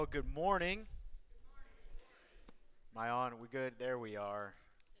Well, good morning. Am I on? We good? There we are.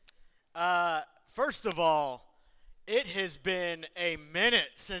 First of all, it has been a minute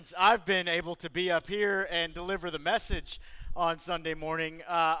since I've been able to be up here and deliver the message on Sunday morning.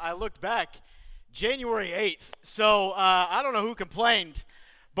 I looked back, January 8th, so I don't know who complained,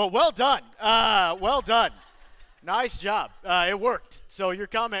 but well done. Well done. Nice job. It worked. So your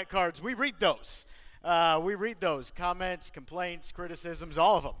comment cards, we read those. Comments, complaints, criticisms,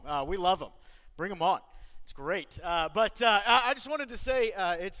 all of them. We love them. Bring them on. It's great. But I just wanted to say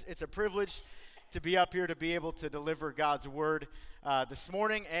it's a privilege to be up here to be able to deliver God's word this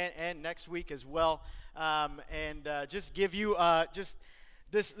morning and next week as well. And just give you just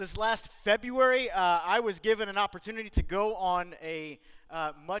this last February, I was given an opportunity to go on a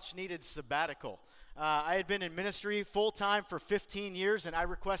much-needed sabbatical. I had been in ministry full-time for 15 years, and I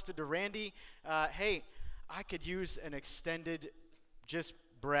requested to Randy, hey, I could use an extended just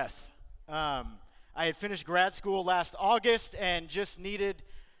breath. I had finished grad school last August and just needed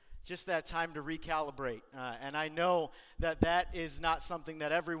that time to recalibrate. And I know that is not something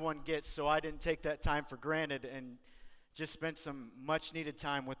that everyone gets, so I didn't take that time for granted and just spent some much-needed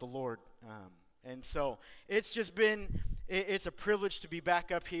time with the Lord. And so it's just been, it's a privilege to be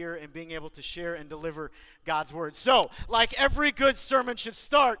back up here and being able to share and deliver God's word. So, like every good sermon should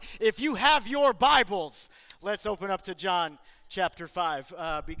start, if you have your Bibles, let's open up to John chapter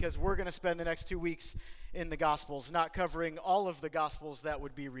 5, because we're going to spend the next 2 weeks in the Gospels, not covering all of the Gospels. That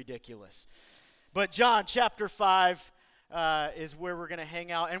would be ridiculous. But John chapter 5 is where we're going to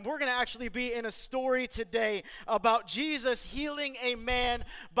hang out. And we're going to actually be in a story today about Jesus healing a man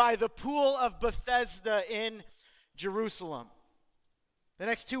by the pool of Bethesda in Jerusalem. The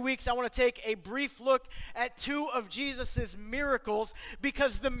next 2 weeks, I want to take a brief look at two of Jesus' miracles,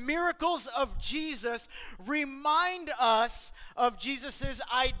 because the miracles of Jesus remind us of Jesus'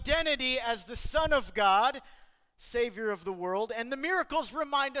 identity as the Son of God, Savior of the world, and the miracles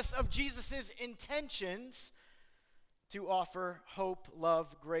remind us of Jesus' intentions to offer hope,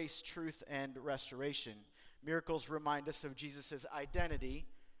 love, grace, truth, and restoration. Miracles remind us of Jesus' identity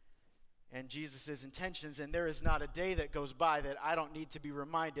and Jesus' intentions, and there is not a day that goes by that I don't need to be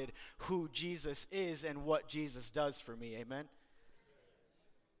reminded who Jesus is and what Jesus does for me. Amen?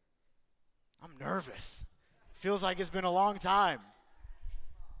 I'm nervous. Feels like it's been a long time.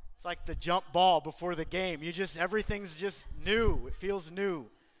 It's like the jump ball before the game. Everything's just new. It feels new.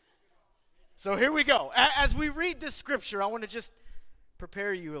 So here we go. As we read this scripture, I want to just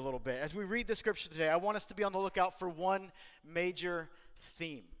prepare you a little bit. As we read the scripture today, I want us to be on the lookout for one major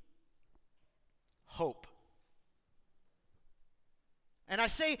theme: hope. And I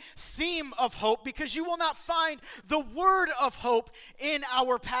say theme of hope because you will not find the word of hope in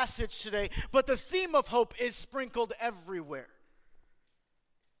our passage today, but the theme of hope is sprinkled everywhere.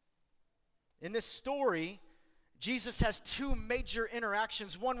 In this story, Jesus has two major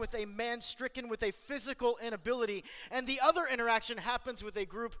interactions, one with a man stricken with a physical inability, and the other interaction happens with a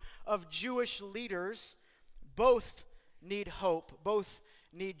group of Jewish leaders. Both need hope, both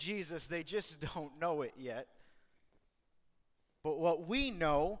need Jesus. They just don't know it yet. But what we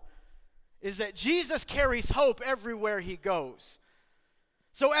know is that Jesus carries hope everywhere he goes.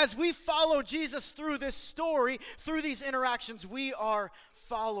 So as we follow Jesus through this story, through these interactions, we are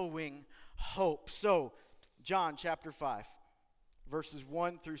following hope. So John chapter 5, verses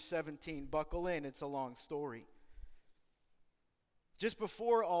 1 through 17. Buckle in, it's a long story. Just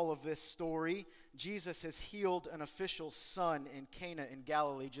before all of this story, Jesus has healed an official's son in Cana in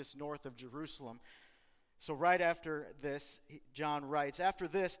Galilee, just north of Jerusalem. So right after this, John writes, after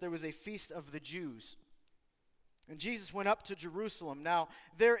this, there was a feast of the Jews. And Jesus went up to Jerusalem. Now,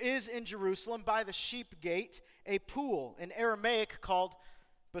 there is in Jerusalem by the sheep gate a pool, in Aramaic called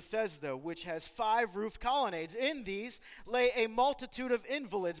Bethesda, which has 5 roofed colonnades. In these lay a multitude of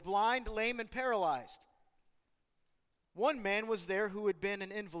invalids, blind, lame, and paralyzed. One man was there who had been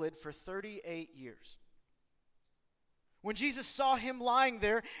an invalid for 38 years. When Jesus saw him lying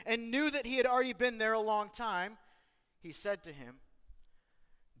there and knew that he had already been there a long time, he said to him,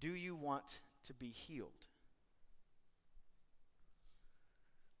 "Do you want to be healed?"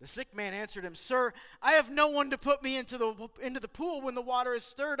 The sick man answered him, "Sir, I have no one to put me into the pool when the water is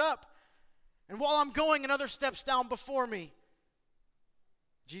stirred up. And while I'm going, another steps down before me."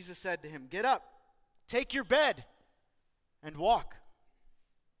 Jesus said to him, "Get up, take your bed, and walk."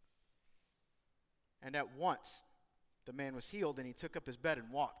 And at once the man was healed, and he took up his bed and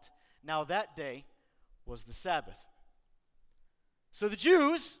walked. Now that day was the Sabbath. So the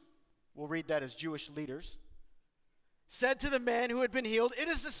Jews, we'll read that as Jewish leaders, said to the man who had been healed, "It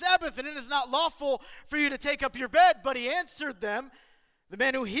is the Sabbath, and it is not lawful for you to take up your bed." But he answered them, The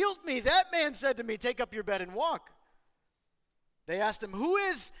man who healed me, that man said to me, take up your bed and walk. They asked him, who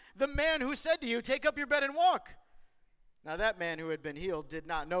is the man who said to you, take up your bed and walk? Now that man who had been healed did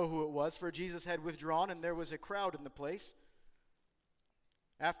not know who it was, for Jesus had withdrawn, and there was a crowd in the place.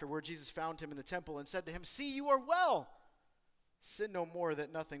 Afterward, Jesus found him in the temple and said to him, see, you are well. Sin no more,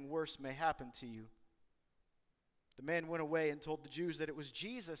 that nothing worse may happen to you. The man went away and told the Jews that it was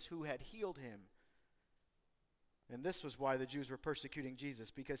Jesus who had healed him. And this was why the Jews were persecuting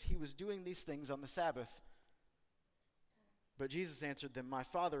Jesus, because he was doing these things on the Sabbath. But Jesus answered them, my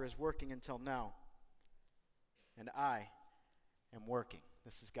Father is working until now, and I am working.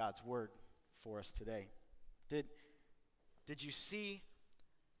 This is God's word for us today. Did you see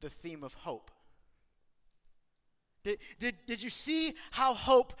the theme of hope? Did you see how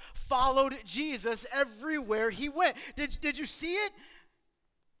hope followed Jesus everywhere he went? Did you see it?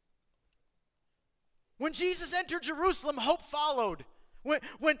 When Jesus entered Jerusalem, hope followed.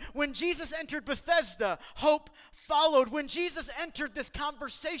 When Jesus entered Bethesda, hope followed. When Jesus entered this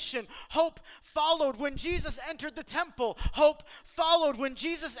conversation, hope followed. When Jesus entered the temple, hope followed. When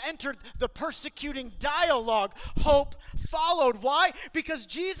Jesus entered the persecuting dialogue, hope followed. Why? Because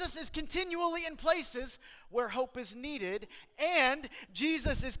Jesus is continually in places where hope is needed, and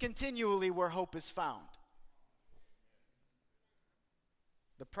Jesus is continually where hope is found.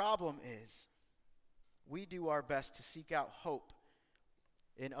 The problem is, we do our best to seek out hope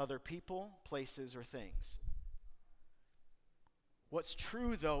in other people, places, or things. What's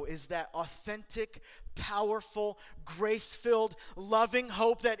true, though, is that authentic, powerful, grace-filled, loving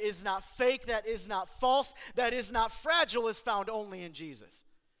hope that is not fake, that is not false, that is not fragile is found only in Jesus.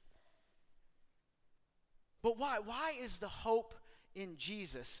 But why? Why is the hope in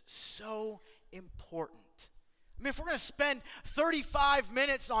Jesus so important? I mean, if we're going to spend 35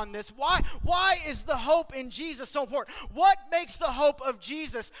 minutes on this, why is the hope in Jesus so important? What makes the hope of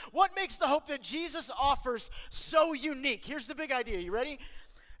Jesus, what makes the hope that Jesus offers so unique? Here's the big idea. You ready?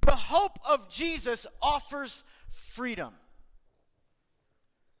 The hope of Jesus offers freedom.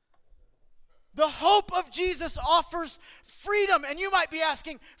 The hope of Jesus offers freedom. And you might be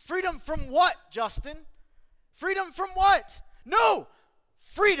asking, freedom from what, Justin? Freedom from what? No,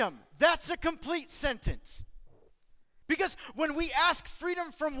 freedom. That's a complete sentence. Because when we ask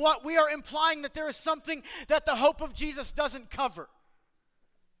freedom from what, we are implying that there is something that the hope of Jesus doesn't cover.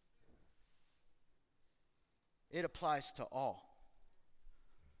 It applies to all.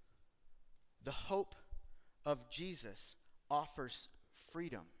 The hope of Jesus offers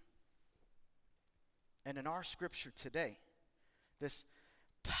freedom. And in our scripture today, this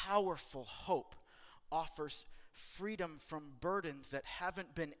powerful hope offers freedom from burdens that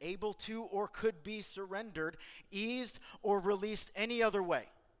haven't been able to or could be surrendered, eased, or released any other way.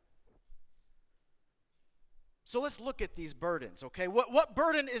 So let's look at these burdens, okay? What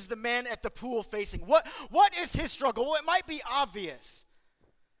burden is the man at the pool facing? What is his struggle? Well, it might be obvious,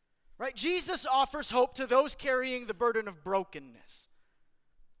 right? Jesus offers hope to those carrying the burden of brokenness.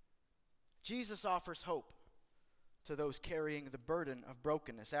 Jesus offers hope to those carrying the burden of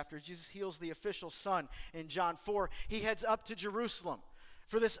brokenness. After Jesus heals the official son in John 4, he heads up to Jerusalem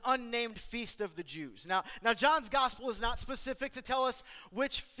for this unnamed feast of the Jews. Now John's gospel is not specific to tell us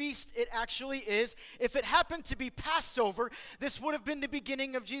which feast it actually is. If it happened to be Passover, this would have been the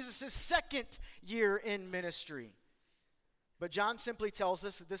beginning of Jesus' second year in ministry. But John simply tells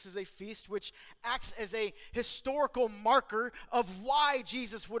us that this is a feast which acts as a historical marker of why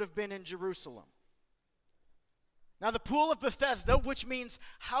Jesus would have been in Jerusalem. Now, the pool of Bethesda, which means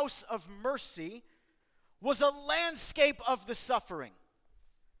house of mercy, was a landscape of the suffering,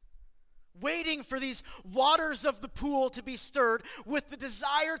 waiting for these waters of the pool to be stirred with the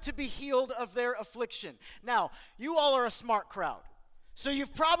desire to be healed of their affliction. Now, you all are a smart crowd, so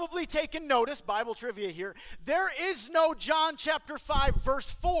you've probably taken notice, Bible trivia here, there is no John chapter 5,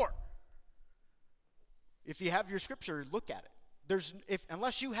 verse 4. If you have your scripture, look at it.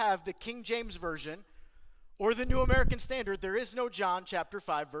 Unless you have the King James Version or the New American Standard, there is no John chapter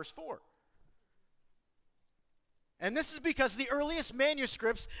 5, verse 4. And this is because the earliest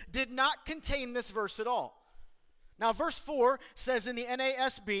manuscripts did not contain this verse at all. Now, verse 4 says in the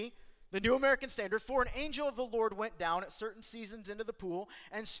NASB, the New American Standard, for an angel of the Lord went down at certain seasons into the pool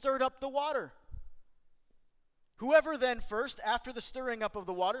and stirred up the water. Whoever then first, after the stirring up of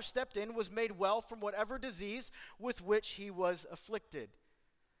the water, stepped in was made well from whatever disease with which he was afflicted.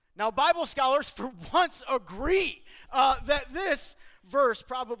 Now, Bible scholars for once agree that this verse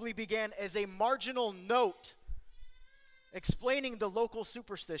probably began as a marginal note explaining the local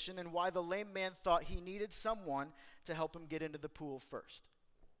superstition and why the lame man thought he needed someone to help him get into the pool first.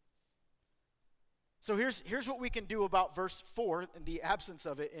 So here's what we can do about verse 4, in the absence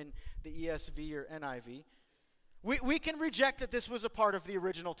of it in the ESV or NIV. We can reject that this was a part of the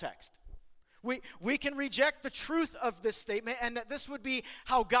original text. We can reject the truth of this statement and that this would be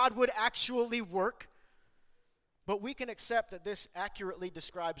how God would actually work. But we can accept that this accurately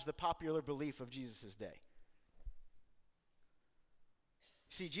describes the popular belief of Jesus' day.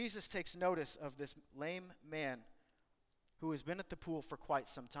 See, Jesus takes notice of this lame man who has been at the pool for quite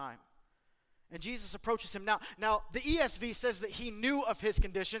some time. And Jesus approaches him. Now, the ESV says that he knew of his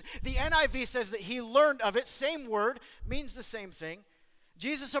condition. The NIV says that he learned of it. Same word, means the same thing.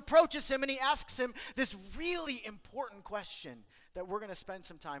 Jesus approaches him and he asks him this really important question that we're going to spend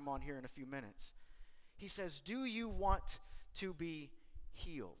some time on here in a few minutes. He says, "Do you want to be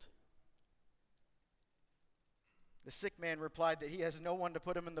healed?" The sick man replied that he has no one to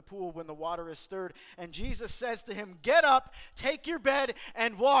put him in the pool when the water is stirred. And Jesus says to him, "Get up, take your bed,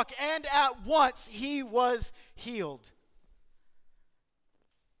 and walk." And at once he was healed.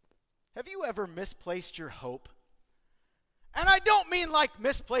 Have you ever misplaced your hope? And I don't mean like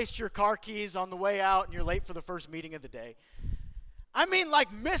misplaced your car keys on the way out and you're late for the first meeting of the day. I mean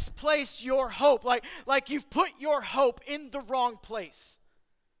like misplaced your hope, like you've put your hope in the wrong place.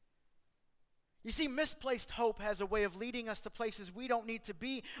 You see, misplaced hope has a way of leading us to places we don't need to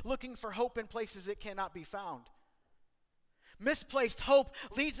be, looking for hope in places it cannot be found. Misplaced hope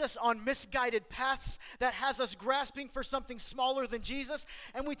leads us on misguided paths that has us grasping for something smaller than Jesus,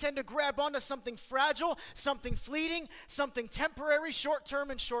 and we tend to grab onto something fragile, something fleeting, something temporary,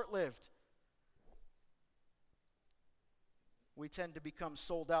 short-term, and short-lived. We tend to become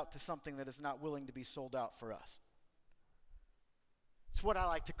sold out to something that is not willing to be sold out for us. It's what I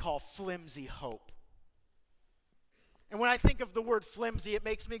like to call flimsy hope. And when I think of the word flimsy, it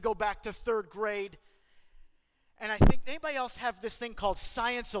makes me go back to third grade. And I think, anybody else have this thing called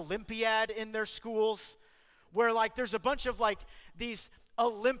Science Olympiad in their schools? Where like there's a bunch of like these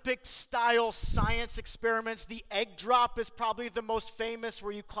Olympic-style science experiments. The egg drop is probably the most famous,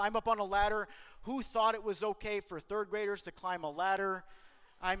 where you climb up on a ladder. Who thought it was okay for third graders to climb a ladder?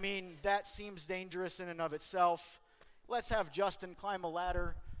 I mean, that seems dangerous in and of itself. Let's have Justin climb a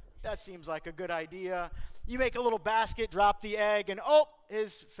ladder. That seems like a good idea. You make a little basket, drop the egg, and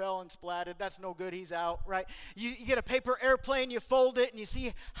his fell and splatted. That's no good. He's out, right? You get a paper airplane, you fold it, and you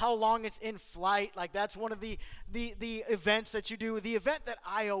see how long it's in flight. Like that's one of the events that you do. The event that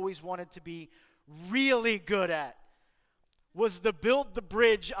I always wanted to be really good at was the build the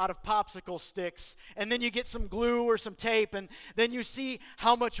bridge out of popsicle sticks, and then you get some glue or some tape, and then you see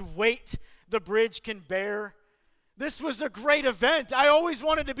how much weight the bridge can bear. This was a great event. I always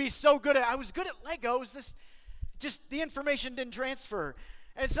wanted to be so good at it. I was good at Legos. Just the information didn't transfer.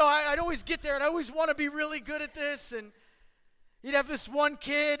 And so I'd always get there, and I always want to be really good at this. And you'd have this one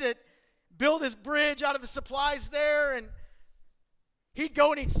kid that build his bridge out of the supplies there, and he'd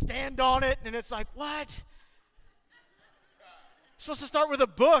go and he'd stand on it, and it's like, what? Supposed to start with a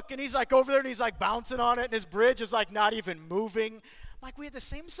book, and he's like over there, and he's like bouncing on it, and his bridge is like not even moving. I'm like, we had the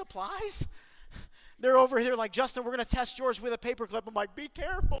same supplies? They're over here like, Justin, we're going to test yours with a paperclip. I'm like, be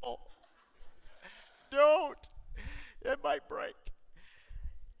careful. Don't. It might break.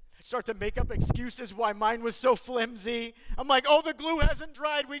 I start to make up excuses why mine was so flimsy. I'm like, the glue hasn't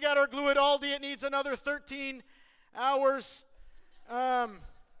dried. We got our glue at Aldi. It needs another 13 hours.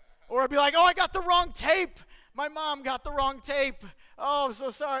 Or I'd be like, I got the wrong tape. My mom got the wrong tape. Oh, I'm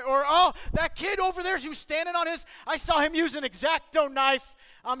so sorry. Or, that kid over there who's standing on I saw him use an X-Acto knife.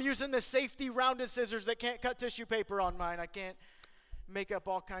 I'm using the safety rounded scissors that can't cut tissue paper on mine. I can't make up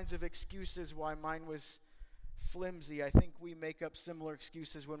all kinds of excuses why mine was flimsy. I think we make up similar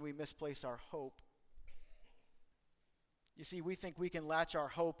excuses when we misplace our hope. You see, we think we can latch our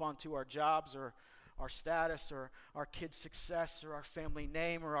hope onto our jobs or our status or our kids' success or our family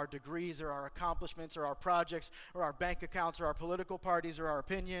name or our degrees or our accomplishments or our projects or our bank accounts or our political parties or our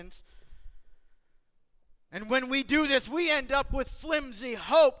opinions. And when we do this, we end up with flimsy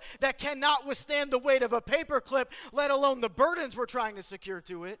hope that cannot withstand the weight of a paperclip, let alone the burdens we're trying to secure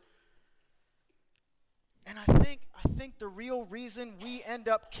to it. And I think the real reason we end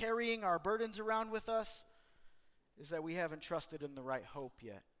up carrying our burdens around with us is that we haven't trusted in the right hope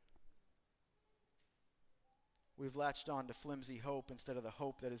yet. We've latched on to flimsy hope instead of the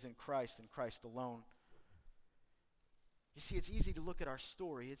hope that is in Christ and Christ alone. You see, it's easy to look at our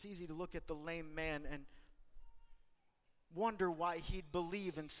story. It's easy to look at the lame man and wonder why he'd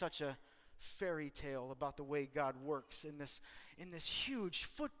believe in such a fairy tale about the way God works in this huge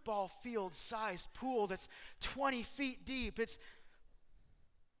football field sized pool that's 20 feet deep. It's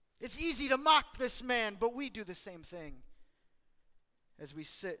easy to mock this man, but we do the same thing as we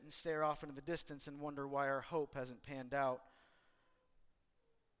sit and stare off into the distance and wonder why our hope hasn't panned out,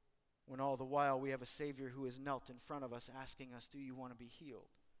 when all the while we have a Savior who is knelt in front of us asking us, do you want to be healed?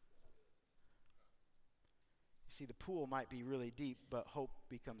 You see, the pool might be really deep, but hope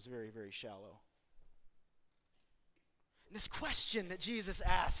becomes very, very shallow. And this question that Jesus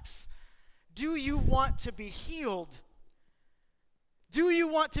asks, do you want to be healed? Do you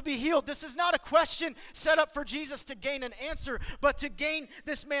want to be healed? This is not a question set up for Jesus to gain an answer, but to gain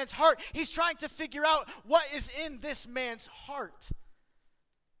this man's heart. He's trying to figure out what is in this man's heart.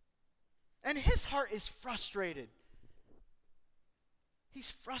 And his heart is frustrated. He's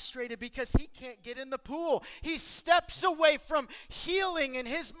frustrated because he can't get in the pool. He steps away from healing in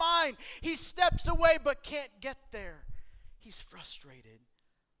his mind. He steps away but can't get there. He's frustrated.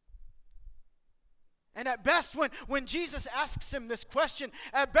 And at best, when Jesus asks him this question,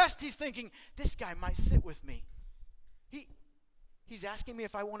 at best he's thinking, this guy might sit with me. He's asking me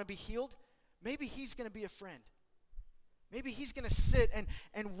if I want to be healed. Maybe he's going to be a friend. Maybe he's going to sit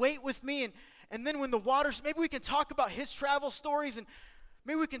and wait with me. And then when the waters, maybe we can talk about his travel stories. And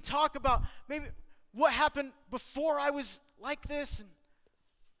maybe we can talk about maybe what happened before I was like this. And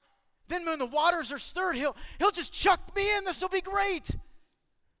then when the waters are stirred, he'll just chuck me in. This will be great.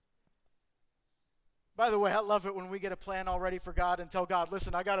 By the way, I love it when we get a plan all ready for God and tell God,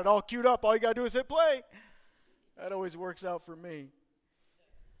 listen, I got it all queued up. All you got to do is hit play. That always works out for me.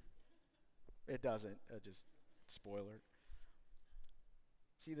 It doesn't. Just spoiler.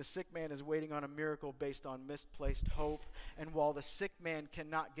 See, the sick man is waiting on a miracle based on misplaced hope. And while the sick man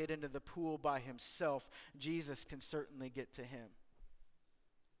cannot get into the pool by himself, Jesus can certainly get to him.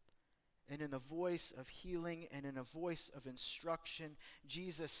 And in a voice of healing and in a voice of instruction,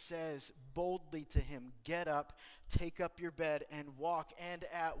 Jesus says boldly to him, get up, take up your bed, and walk. And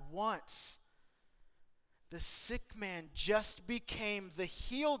at once, the sick man just became the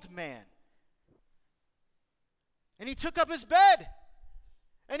healed man. And he took up his bed,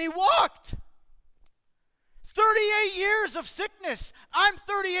 and he walked. 38 years of sickness. I'm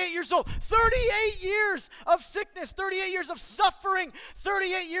 38 years old. 38 years of sickness, 38 years of suffering,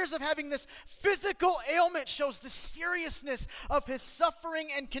 38 years of having this physical ailment shows the seriousness of his suffering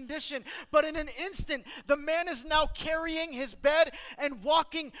and condition. But in an instant, the man is now carrying his bed and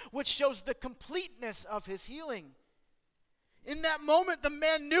walking, which shows the completeness of his healing. In that moment, the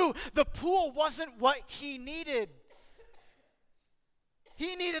man knew the pool wasn't what he needed.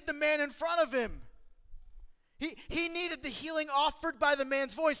 He needed the man in front of him. He needed the healing offered by the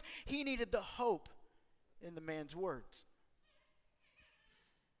man's voice. He needed the hope in the man's words.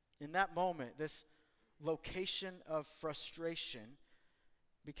 In that moment, this location of frustration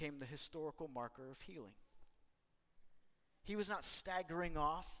became the historical marker of healing. He was not staggering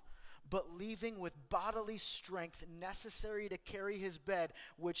off, but leaving with bodily strength necessary to carry his bed,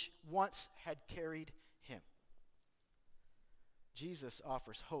 which once had carried him. Jesus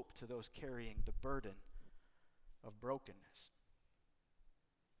offers hope to those carrying the burden of brokenness.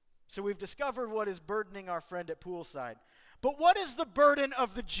 So we've discovered what is burdening our friend at poolside. But what is the burden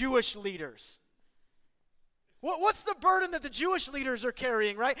of the Jewish leaders? What's the burden that the Jewish leaders are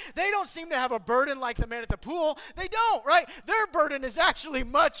carrying, right? They don't seem to have a burden like the man at the pool. They don't, right? Their burden is actually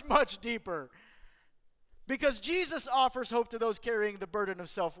much, much deeper. Because Jesus offers hope to those carrying the burden of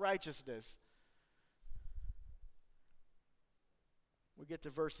self-righteousness. We get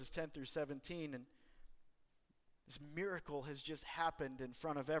to verses 10 through 17, and this miracle has just happened in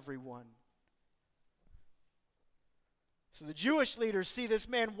front of everyone. So the Jewish leaders see this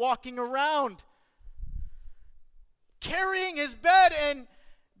man walking around, carrying his bed, and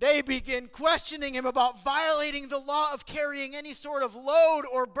they begin questioning him about violating the law of carrying any sort of load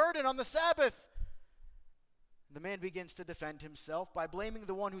or burden on the Sabbath. The man begins to defend himself by blaming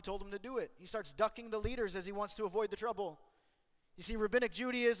the one who told him to do it. He starts ducking the leaders as he wants to avoid the trouble. You see, Rabbinic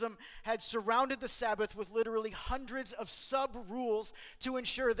Judaism had surrounded the Sabbath with literally hundreds of sub-rules to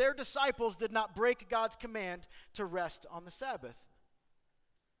ensure their disciples did not break God's command to rest on the Sabbath.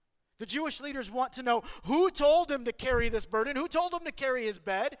 The Jewish leaders want to know who told him to carry this burden, who told him to carry his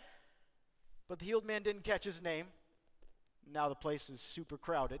bed. But the healed man didn't catch his name. Now the place is super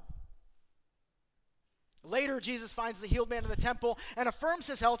crowded. Later, Jesus finds the healed man in the temple and affirms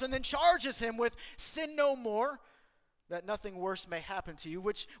his health and then charges him with sin no more, that nothing worse may happen to you,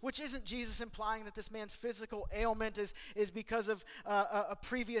 which isn't Jesus implying that this man's physical ailment is because of a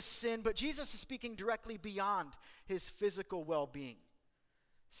previous sin, but Jesus is speaking directly beyond his physical well-being,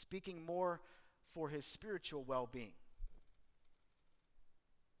 speaking more for his spiritual well-being.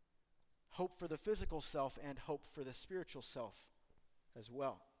 Hope for the physical self and hope for the spiritual self as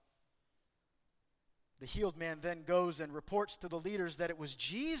well. The healed man then goes and reports to the leaders that it was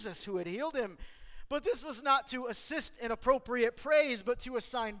Jesus who had healed him. But this was not to assist in appropriate praise, but to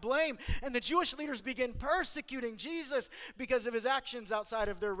assign blame. And the Jewish leaders begin persecuting Jesus because of his actions outside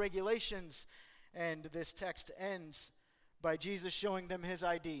of their regulations. And this text ends by Jesus showing them his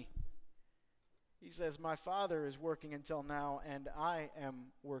ID. He says, "My Father is working until now, and I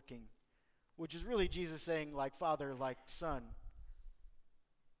am working." Which is really Jesus saying, like Father, like Son.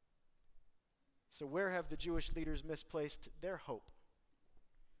 So where have the Jewish leaders misplaced their hope?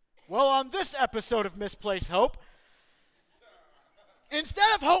 Well, on this episode of Misplaced Hope,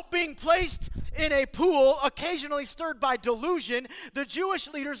 instead of hope being placed in a pool occasionally stirred by delusion, the Jewish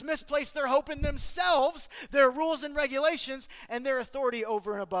leaders misplaced their hope in themselves, their rules and regulations, and their authority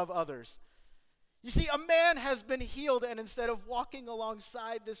over and above others. You see, a man has been healed, and instead of walking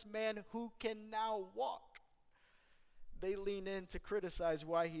alongside this man who can now walk, they lean in to criticize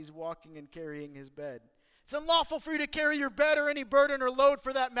why he's walking and carrying his bed. It's unlawful for you to carry your bed or any burden or load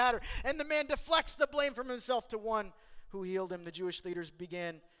for that matter. And the man deflects the blame from himself to one who healed him. The Jewish leaders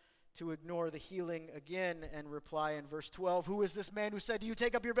began to ignore the healing again and reply in verse 12, "Who is this man who said to you,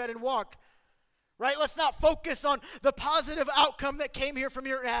 'Take up your bed and walk'?" Right? Let's not focus on the positive outcome that came here from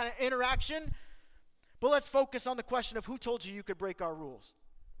your interaction, but let's focus on the question of who told you you could break our rules.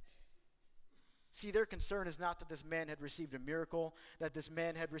 See, their concern is not that this man had received a miracle, that this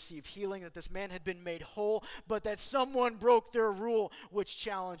man had received healing, that this man had been made whole, but that someone broke their rule, which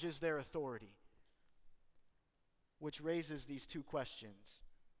challenges their authority. Which raises these two questions.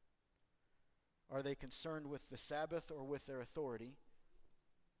 Are they concerned with the Sabbath or with their authority?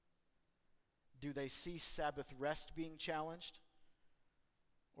 Do they see Sabbath rest being challenged,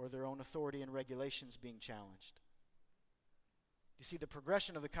 or their own authority and regulations being challenged? You see, the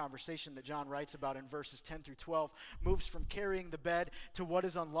progression of the conversation that John writes about in verses 10 through 12 moves from carrying the bed to what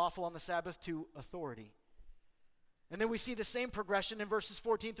is unlawful on the Sabbath to authority. And then we see the same progression in verses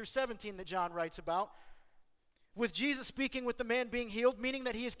 14 through 17 that John writes about, with Jesus speaking with the man being healed, meaning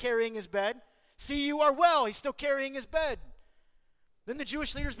that he is carrying his bed. "See, you are well." He's still carrying his bed. Then the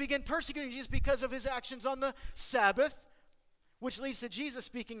Jewish leaders begin persecuting Jesus because of his actions on the Sabbath, which leads to Jesus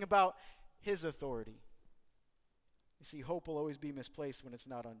speaking about his authority. You see, hope will always be misplaced when it's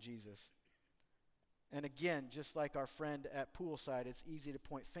not on Jesus. And again, just like our friend at poolside, it's easy to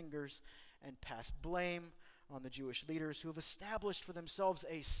point fingers and pass blame on the Jewish leaders who have established for themselves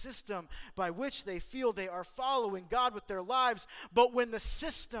a system by which they feel they are following God with their lives. But when the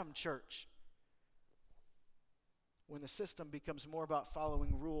system, church, when the system becomes more about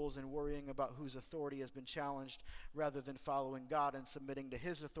following rules and worrying about whose authority has been challenged rather than following God and submitting to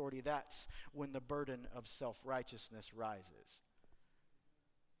his authority, that's when the burden of self-righteousness rises.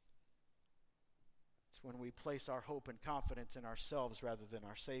 It's when we place our hope and confidence in ourselves rather than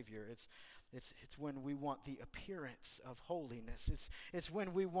our Savior. It's when we want the appearance of holiness. It's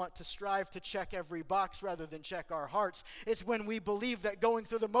when we want to strive to check every box rather than check our hearts. It's when we believe that going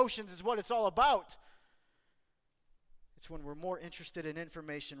through the motions is what it's all about. It's when we're more interested in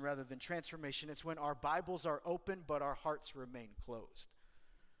information rather than transformation. It's when our Bibles are open but our hearts remain closed.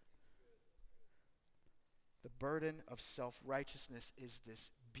 The burden of self-righteousness is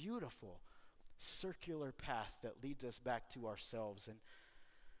this beautiful circular path that leads us back to ourselves. And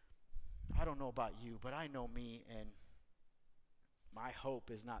I don't know about you, but I know me, and my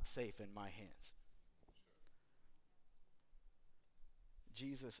hope is not safe in my hands.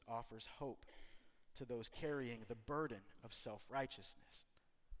 Jesus offers hope to those carrying the burden of self-righteousness.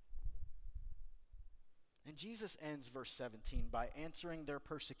 And Jesus ends verse 17 by answering their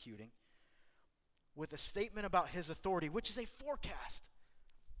persecuting with a statement about his authority, which is a forecast.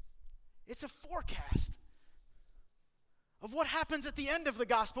 It's a forecast of what happens at the end of the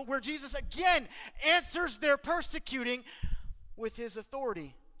gospel, where Jesus again answers their persecuting with his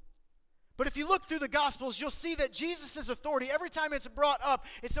authority. But if you look through the Gospels, you'll see that Jesus' authority, every time it's brought up,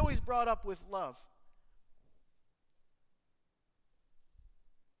 it's always brought up with love.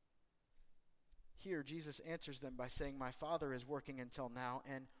 Here, Jesus answers them by saying, "My Father is working until now,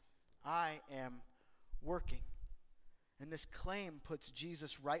 and I am working." And this claim puts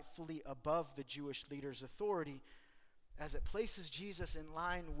Jesus rightfully above the Jewish leaders' authority, as it places Jesus in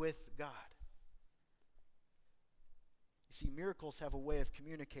line with God. You see, miracles have a way of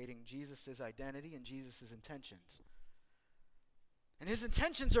communicating Jesus' identity and Jesus' intentions. And his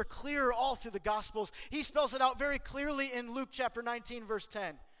intentions are clear all through the Gospels. He spells it out very clearly in Luke chapter 19, verse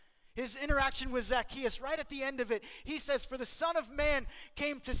 10. His interaction with Zacchaeus, right at the end of it, he says, "For the Son of Man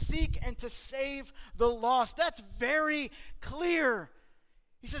came to seek and to save the lost." That's very clear.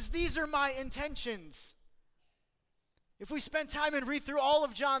 He says, "These are my intentions." If we spend time and read through all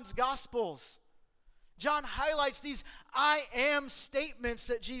of John's Gospels, John highlights these I am statements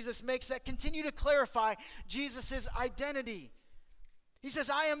that Jesus makes that continue to clarify Jesus' identity. He says,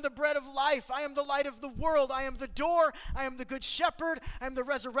 I am the bread of life. I am the light of the world. I am the door. I am the good shepherd. I am the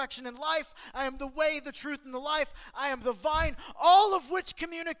resurrection and life. I am the way, the truth, and the life. I am the vine, all of which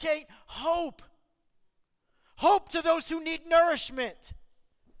communicate hope. Hope to those who need nourishment.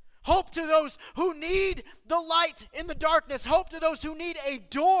 Hope to those who need the light in the darkness. Hope to those who need a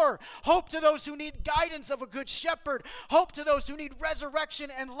door. Hope to those who need guidance of a good shepherd. Hope to those who need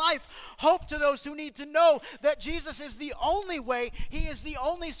resurrection and life. Hope to those who need to know that Jesus is the only way. He is the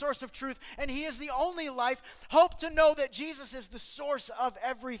only source of truth, and He is the only life. Hope to know that Jesus is the source of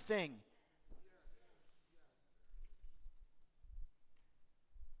everything.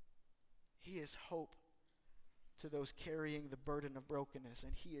 He is hope to those carrying the burden of brokenness,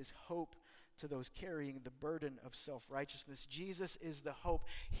 and He is hope to those carrying the burden of self-righteousness. Jesus is the hope.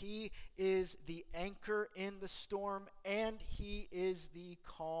 He is the anchor in the storm, and He is the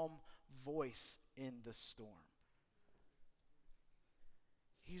calm voice in the storm.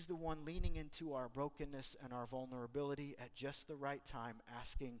 He's the one leaning into our brokenness and our vulnerability at just the right time,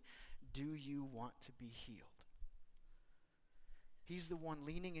 asking, do you want to be healed? He's the one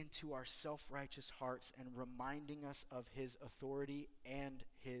leaning into our self-righteous hearts and reminding us of His authority and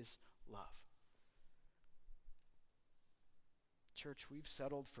His love. Church, we've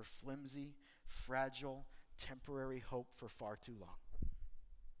settled for flimsy, fragile, temporary hope for far too long.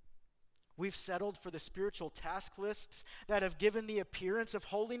 We've settled for the spiritual task lists that have given the appearance of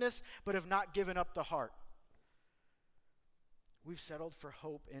holiness but have not given up the heart. We've settled for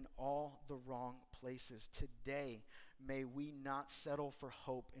hope in all the wrong places. Today, may we not settle for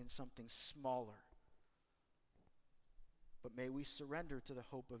hope in something smaller, but may we surrender to the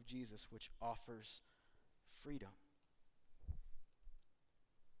hope of Jesus, which offers freedom.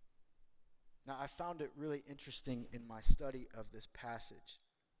 Now, I found it really interesting in my study of this passage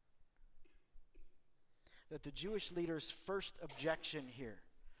that the Jewish leaders' first objection here,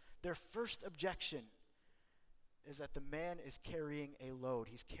 their first objection is that the man is carrying a load.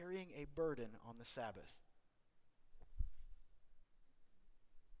 He's carrying a burden on the Sabbath.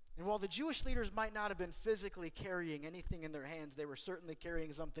 And while the Jewish leaders might not have been physically carrying anything in their hands, they were certainly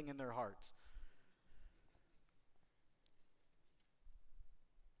carrying something in their hearts.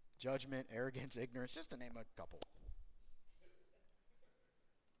 Judgment, arrogance, ignorance, just to name a couple.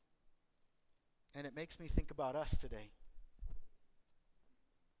 And it makes me think about us today.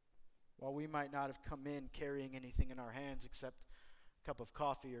 While we might not have come in carrying anything in our hands except a cup of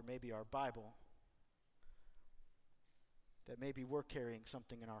coffee or maybe our Bible, that maybe we're carrying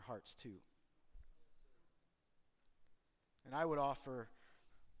something in our hearts too. And I would offer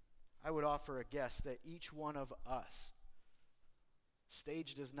a guess that each one of us,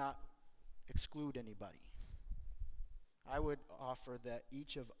 stage does not exclude anybody. I would offer that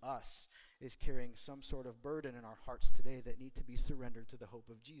each of us is carrying some sort of burden in our hearts today that need to be surrendered to the hope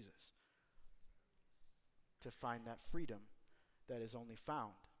of Jesus, to find that freedom that is only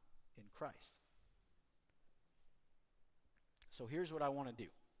found in Christ. So here's what I want to do.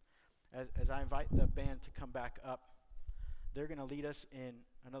 As I invite the band to come back up, they're going to lead us in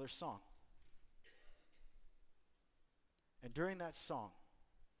another song. And during that song,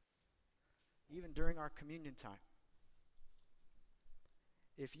 even during our communion time,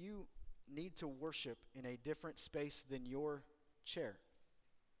 if you need to worship in a different space than your chair,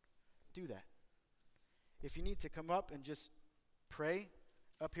 do that. If you need to come up and just pray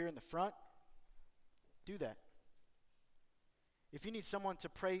up here in the front, do that. If you need someone to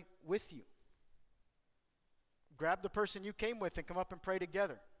pray with you, grab the person you came with and come up and pray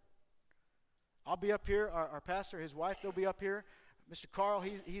together. I'll be up here, our pastor, his wife, they'll be up here. Mr. Carl,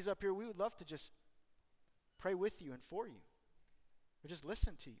 he's up here. We would love to just pray with you and for you, or just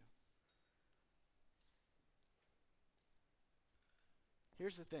listen to you.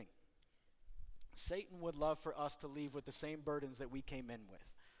 Here's the thing. Satan would love for us to leave with the same burdens that we came in with.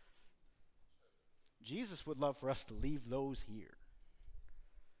 Jesus would love for us to leave those here.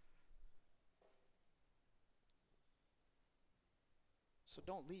 So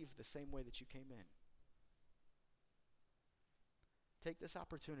don't leave the same way that you came in. Take this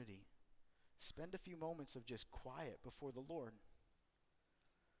opportunity. Spend a few moments of just quiet before the Lord.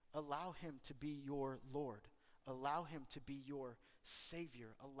 Allow Him to be your Lord. Allow Him to be your Savior.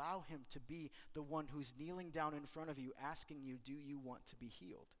 Allow Him to be the one who's kneeling down in front of you, asking you, do you want to be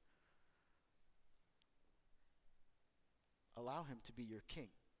healed? Allow Him to be your King.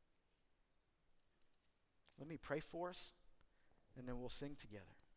 Let me pray for us, and then we'll sing together.